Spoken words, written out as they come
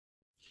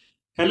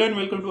Hello and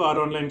welcome to our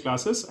online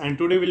classes, and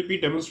today we'll be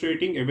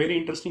demonstrating a very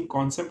interesting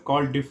concept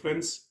called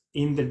difference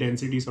in the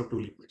densities of two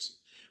liquids.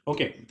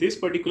 Okay, this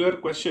particular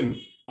question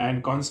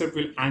and concept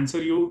will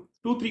answer you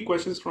 2-3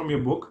 questions from your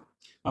book.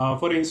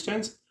 For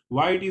instance,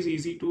 why it is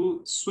easy to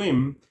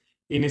swim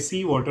in a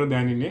sea water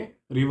than in a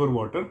river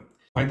water,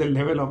 why the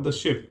level of the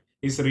ship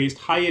is raised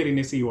higher in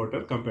a sea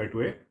water compared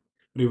to a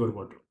river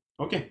water.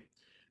 Okay,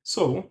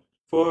 so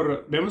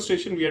for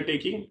demonstration, we are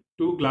taking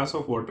 2 glasses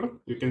of water.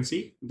 You can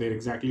see there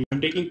exactly. I'm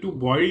taking 2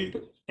 boiled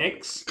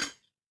eggs.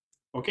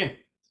 Okay.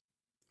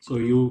 So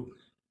you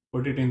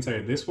put it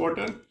inside this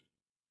water.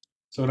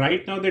 So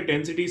right now the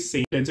density is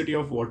same. Density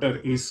of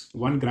water is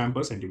 1 gram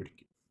per centimeter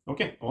cube.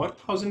 Okay. Or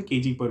 1000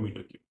 kg per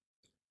meter cube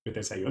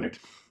with SI unit.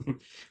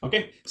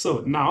 Okay.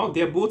 So now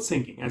they are both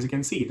sinking. As you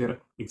can see, they're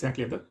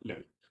exactly at the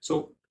level.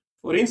 So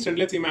for instance,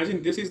 let's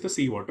imagine this is the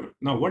seawater.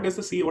 Now, what does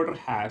the seawater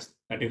has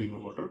that a river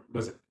water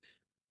doesn't?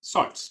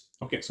 Salts.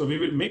 Okay, so we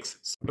will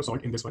mix the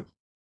salt in this one.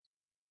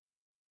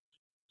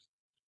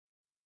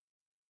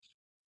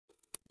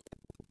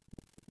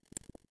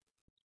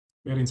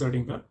 We are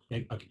inserting the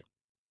egg again.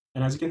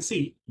 And as you can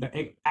see, the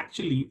egg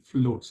actually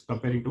floats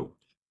comparing to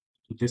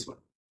this one.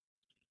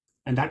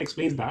 And that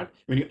explains that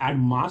when you add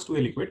mass to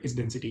a liquid, its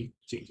density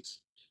changes.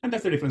 And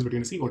that's the difference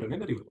between a seawater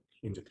and the river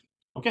in general.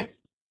 Okay.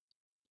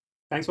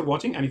 Thanks for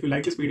watching. And if you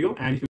like this video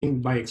and if you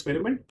think by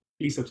experiment,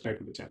 please subscribe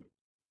to the channel.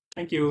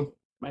 Thank you.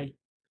 Bye.